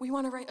keyboard. We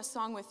want to write a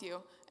song with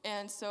you.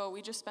 And so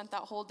we just spent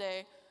that whole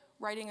day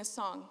writing a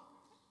song.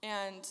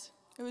 And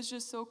it was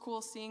just so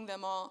cool seeing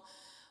them all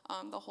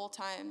the whole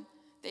time.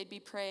 They'd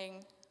be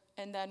praying,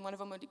 and then one of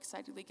them would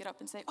excitedly get up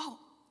and say, oh,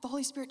 the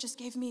Holy Spirit just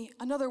gave me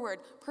another word.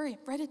 Hurry,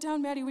 write it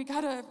down, Maddie. We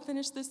got to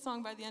finish this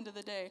song by the end of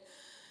the day.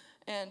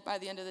 And by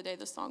the end of the day,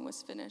 the song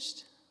was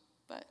finished.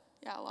 But,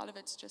 yeah, a lot of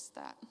it's just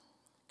that.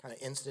 Kind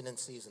of instant in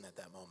season at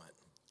that moment.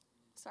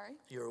 Sorry?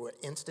 You were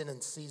instant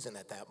in season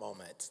at that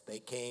moment. They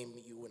came,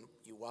 you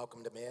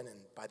welcomed them in, and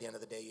by the end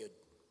of the day, you'd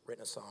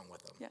written a song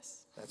with them.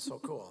 Yes. That's so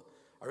cool.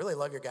 I really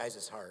love your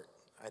guys' heart.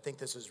 I think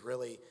this is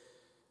really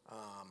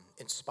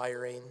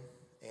inspiring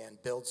and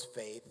builds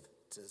faith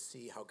to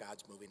see how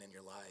God's moving in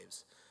your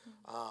lives.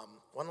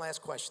 One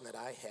last question that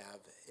I have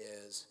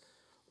is,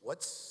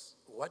 what's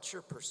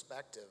your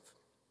perspective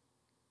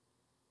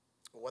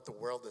of what the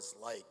world is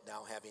like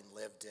now, having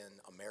lived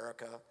in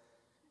America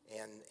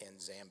and in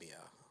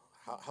Zambia?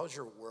 How's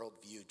your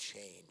worldview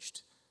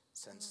changed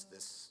since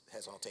this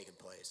has all taken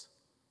place?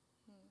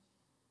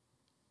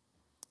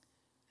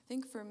 I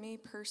think for me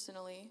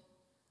personally,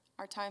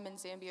 our time in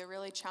Zambia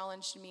really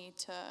challenged me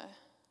to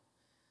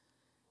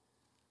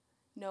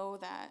know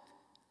that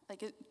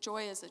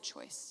joy is a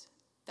choice,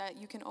 that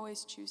you can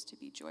always choose to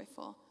be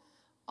joyful.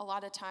 A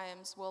lot of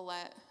times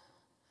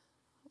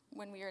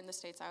when we were in the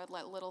States, I would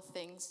let little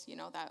things,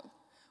 that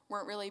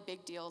weren't really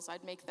big deals,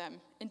 I'd make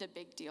them into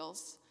big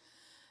deals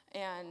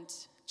and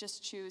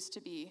just choose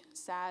to be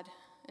sad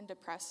and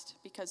depressed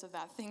because of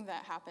that thing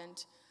that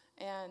happened.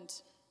 And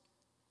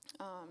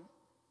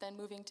then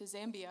moving to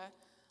Zambia,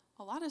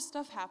 a lot of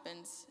stuff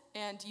happens,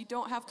 and you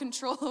don't have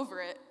control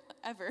over it,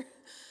 ever.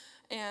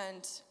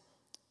 And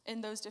in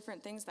those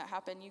different things that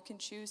happen, you can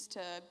choose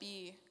to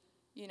be,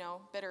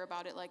 bitter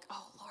about it, like,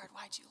 oh, Lord,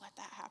 why'd you let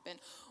that happen?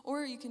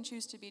 Or you can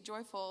choose to be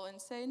joyful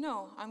and say,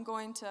 no, I'm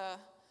going to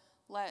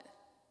let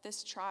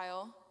this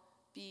trial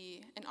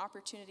be an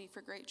opportunity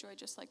for great joy,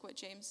 just like what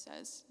James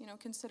says.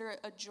 Consider it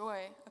a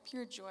joy, a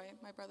pure joy,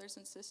 my brothers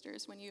and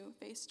sisters, when you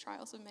face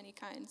trials of many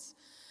kinds.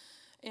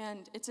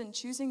 And it's in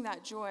choosing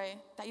that joy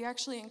that you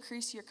actually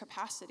increase your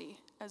capacity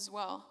as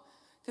well.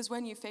 Because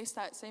when you face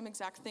that same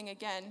exact thing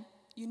again,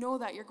 you know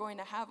that you're going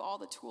to have all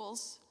the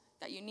tools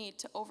that you need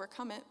to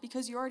overcome it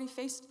because you already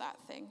faced that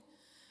thing.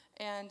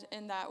 And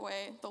in that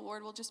way, the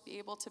Lord will just be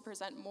able to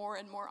present more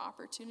and more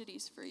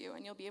opportunities for you,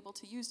 and you'll be able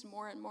to use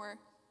more and more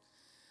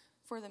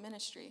for the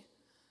ministry.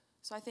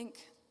 So I think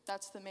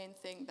that's the main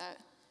thing that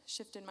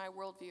shifted my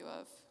worldview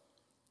of,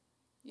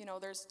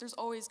 there's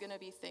always going to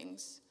be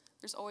things.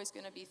 There's always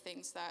going to be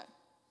things that,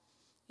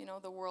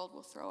 the world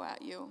will throw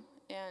at you.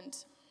 And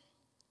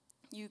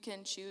you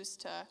can choose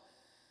to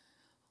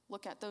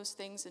look at those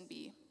things and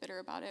be bitter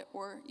about it,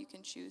 or you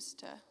can choose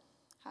to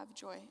have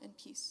joy and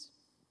peace.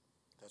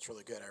 That's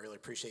really good. I really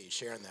appreciate you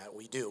sharing that.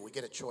 We do. We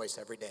get a choice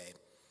every day.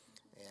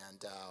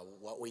 And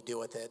what we do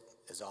with it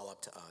is all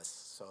up to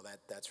us. So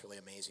that's really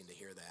amazing to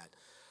hear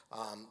that.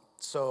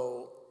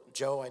 So,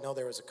 Joe, I know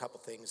there was a couple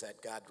things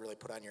that God really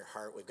put on your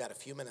heart. We've got a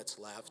few minutes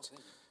left.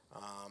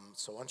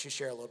 So why don't you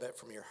share a little bit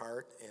from your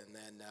heart, and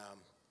then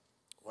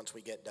once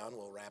we get done,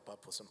 we'll wrap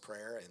up with some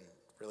prayer, and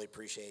really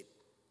appreciate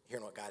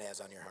hearing what God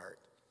has on your heart.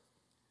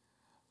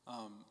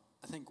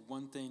 I think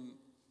one thing,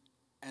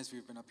 as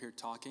we've been up here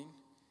talking,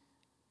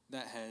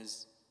 that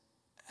has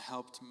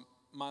helped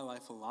my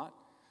life a lot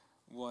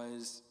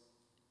was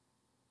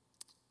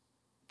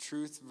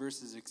truth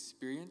versus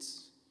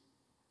experience.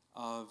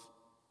 Of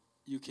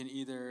you can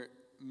either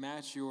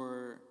match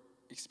your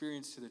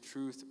experience to the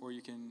truth, or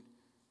you can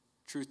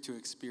truth to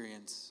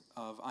experience.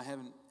 Of I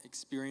haven't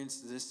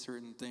experienced this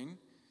certain thing,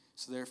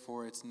 so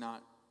therefore it's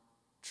not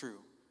true.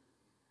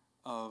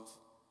 Of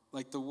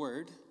like the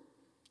word,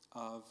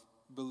 of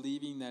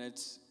believing that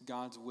it's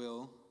God's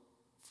will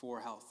for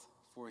health,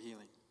 for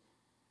healing.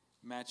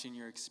 Matching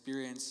your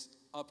experience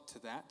up to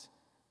that,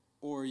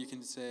 Or you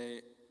can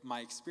say,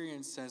 my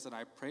experience says that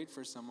I prayed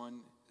for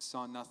someone,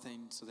 saw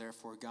nothing, so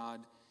therefore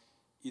God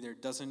either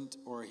doesn't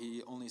or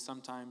he only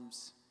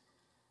sometimes.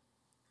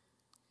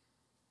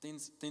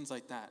 Things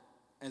like that,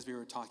 as we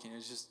were talking.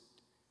 It's just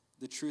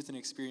the truth and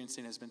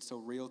experiencing has been so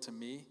real to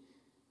me.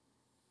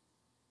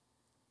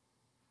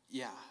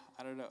 Yeah,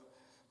 I don't know.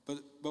 But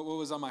what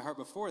was on my heart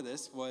before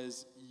this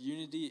was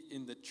unity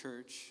in the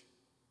church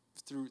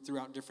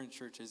throughout different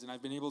churches. And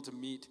I've been able to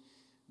meet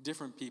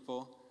different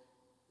people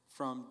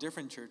from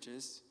different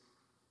churches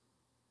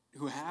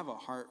who have a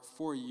heart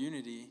for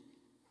unity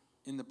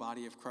in the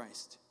body of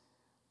Christ.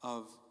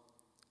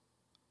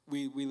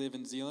 We live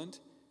in Zealand.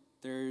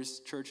 There's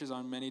churches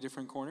on many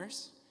different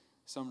corners,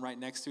 some right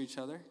next to each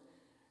other.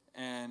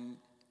 And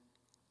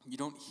you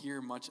don't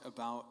hear much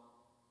about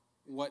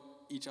what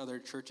each other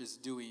church is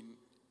doing,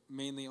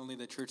 mainly only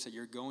the church that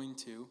you're going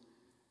to,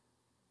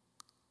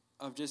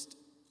 of just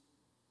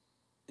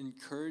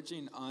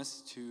encouraging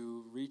us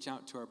to reach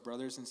out to our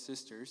brothers and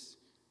sisters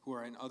who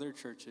are in other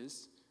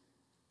churches,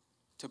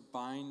 to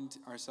bind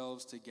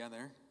ourselves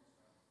together,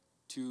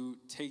 to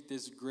take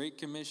this great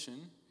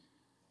commission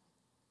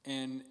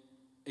and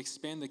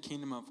expand the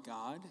kingdom of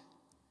God,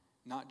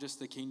 not just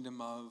the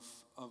kingdom of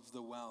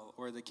the well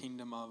or the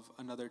kingdom of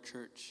another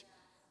church,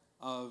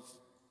 of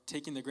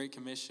taking the Great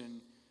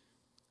Commission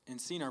and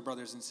seeing our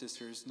brothers and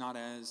sisters not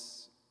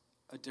as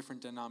a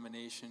different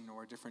denomination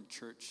or a different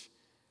church,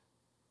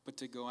 but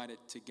to go at it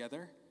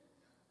together.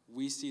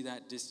 We see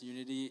that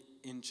disunity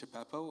in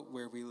Chepepo,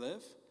 where we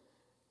live,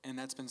 and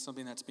that's been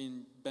something that's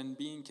been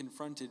being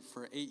confronted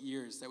for 8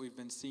 years, that we've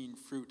been seeing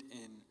fruit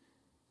in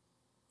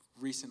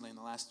recently in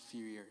the last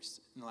few years,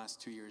 in the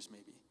last 2 years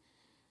maybe.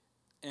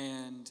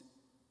 And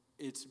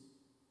it's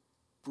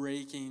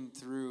breaking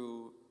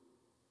through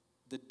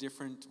the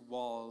different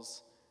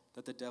walls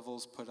that the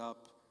devil's put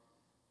up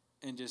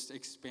and just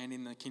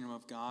expanding the kingdom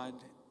of God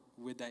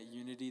with that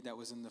unity that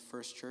was in the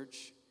first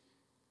church.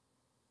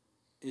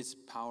 It's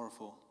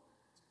powerful.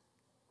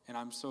 And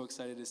I'm so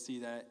excited to see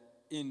that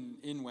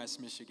in West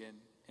Michigan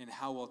and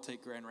how we'll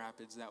take Grand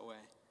Rapids that way.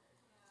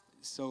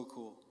 So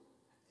cool.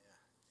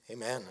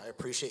 Amen. I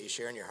appreciate you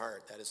sharing your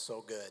heart. That is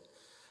so good.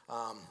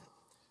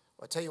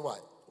 I'll tell you what,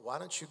 why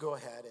don't you go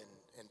ahead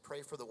and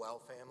pray for the Well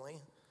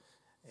family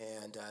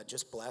and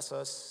just bless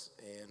us.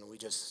 And we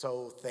just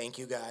so thank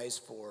you guys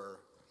for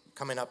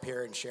coming up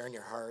here and sharing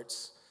your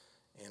hearts.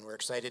 And we're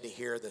excited to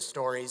hear the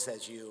stories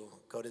as you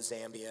go to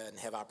Zambia and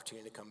have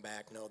opportunity to come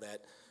back. Know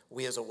that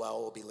we as a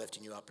Well will be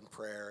lifting you up in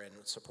prayer and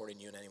supporting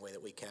you in any way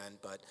that we can.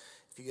 But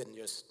if you can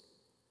just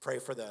pray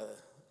for the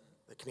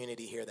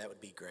community here, that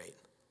would be great.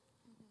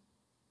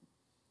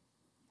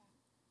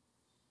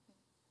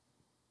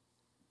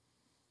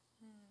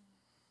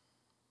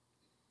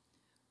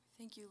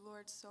 Thank you,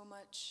 Lord, so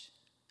much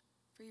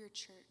for your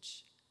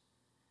church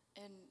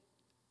and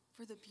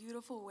for the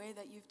beautiful way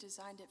that you've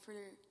designed it, for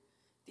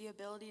the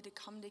ability to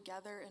come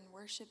together and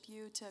worship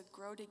you, to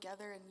grow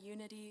together in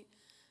unity,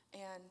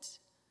 and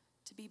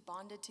to be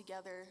bonded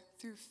together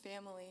through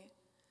family.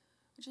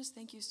 We just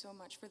thank you so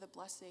much for the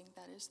blessing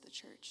that is the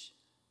church.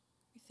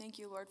 We thank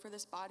you, Lord, for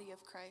this body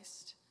of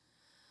Christ.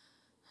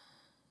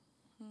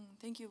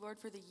 Thank you, Lord,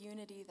 for the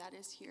unity that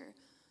is here.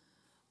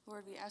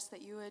 Lord, we ask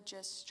that you would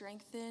just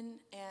strengthen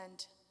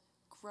and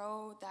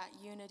grow that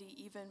unity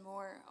even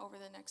more over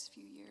the next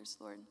few years,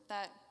 Lord,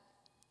 that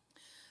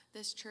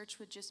this church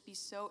would just be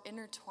so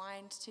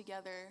intertwined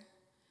together.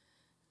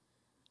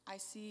 I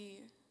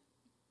see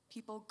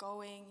people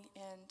going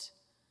and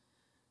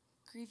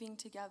grieving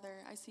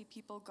together. I see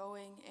people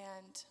going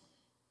and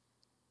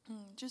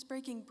just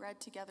breaking bread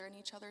together in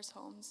each other's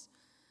homes.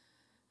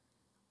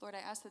 Lord, I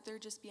ask that there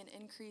just be an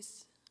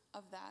increase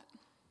of that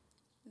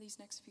these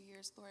next few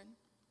years, Lord.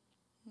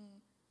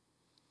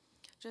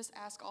 Just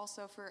ask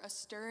also for a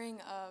stirring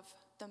of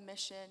the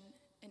mission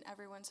in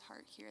everyone's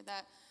heart here,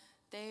 that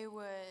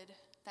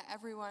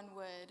everyone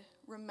would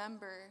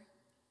remember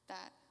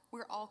that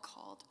we're all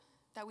called,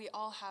 that we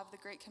all have the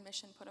Great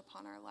Commission put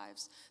upon our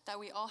lives, that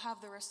we all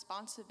have the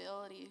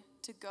responsibility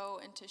to go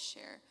and to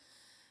share,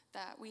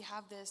 that we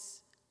have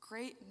this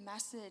great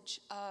message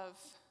of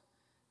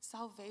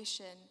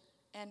salvation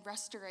and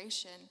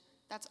restoration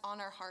that's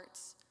on our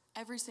hearts.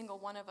 Every single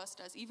one of us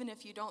does. Even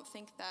if you don't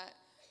think that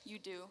you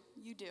do,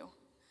 you do.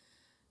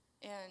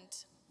 And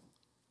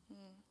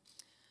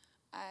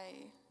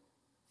I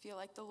feel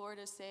like the Lord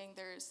is saying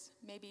there's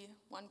maybe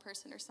one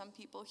person or some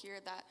people here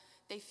that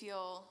they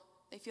feel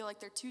like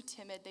they're too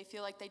timid. They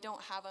feel like they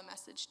don't have a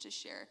message to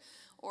share,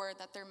 or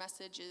that their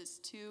message is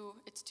too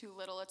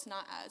little. It's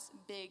not as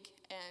big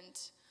and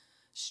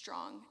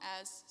strong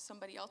as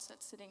somebody else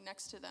that's sitting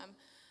next to them.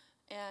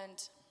 And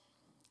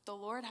the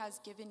Lord has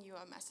given you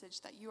a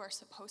message that you are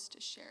supposed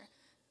to share.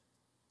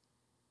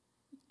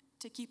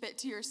 To keep it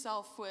to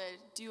yourself would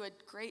do a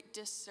great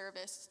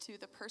disservice to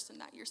the person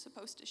that you're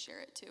supposed to share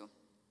it to.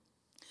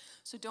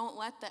 So don't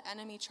let the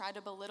enemy try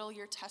to belittle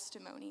your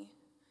testimony,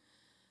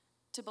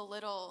 to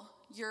belittle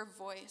your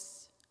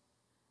voice,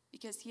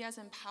 because he has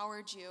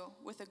empowered you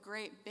with a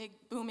great, big,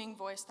 booming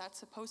voice that's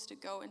supposed to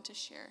go and to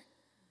share.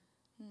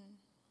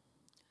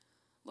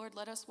 Lord,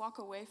 let us walk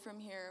away from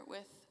here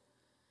with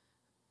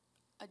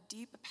a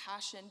deep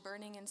passion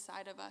burning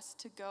inside of us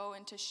to go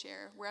and to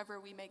share wherever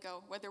we may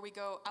go, whether we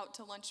go out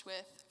to lunch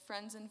with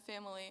friends and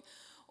family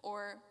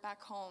or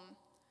back home,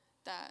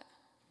 that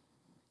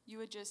you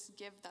would just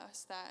give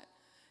us that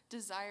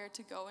desire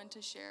to go and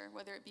to share,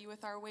 whether it be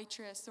with our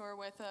waitress or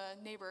with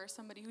a neighbor or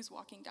somebody who's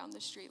walking down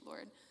the street,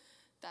 Lord,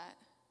 that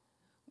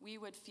we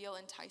would feel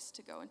enticed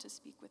to go and to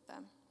speak with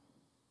them.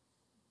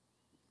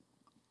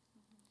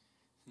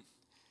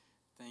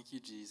 Thank you,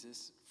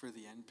 Jesus, for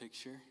the end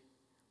picture.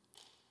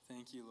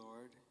 Thank you,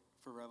 Lord,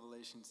 for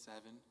Revelation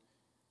 7,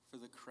 for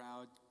the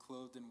crowd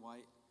clothed in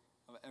white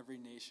of every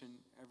nation,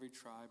 every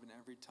tribe, and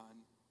every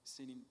tongue,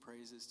 singing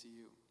praises to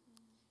you.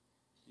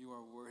 You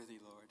are worthy,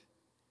 Lord.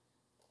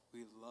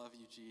 We love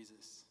you,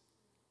 Jesus.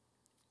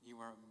 You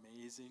are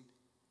amazing.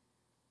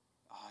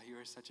 You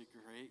are such a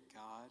great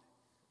God.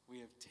 We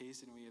have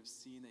tasted and we have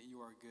seen that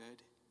you are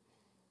good.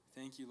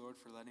 Thank you, Lord,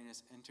 for letting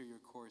us enter your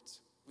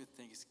courts with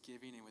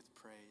thanksgiving and with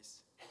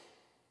praise.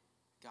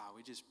 God,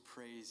 we just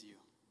praise you.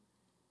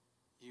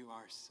 You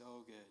are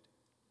so good.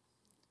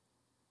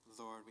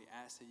 Lord, we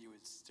ask that you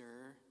would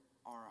stir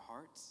our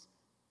hearts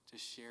to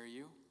share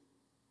you,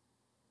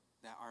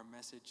 that our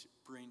message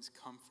brings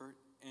comfort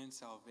and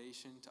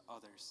salvation to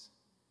others,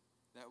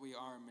 that we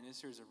are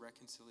ministers of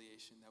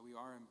reconciliation, that we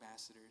are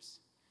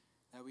ambassadors,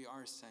 that we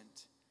are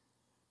sent.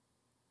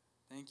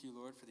 Thank you,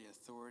 Lord, for the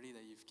authority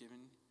that you've given.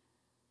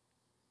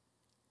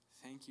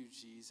 Thank you,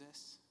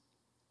 Jesus.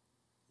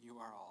 You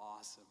are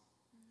awesome.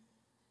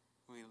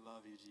 We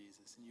love you,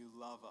 Jesus, and you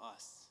love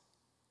us.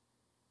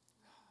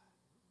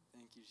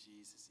 Thank you,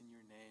 Jesus. In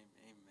your name,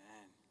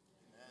 amen.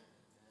 Amen.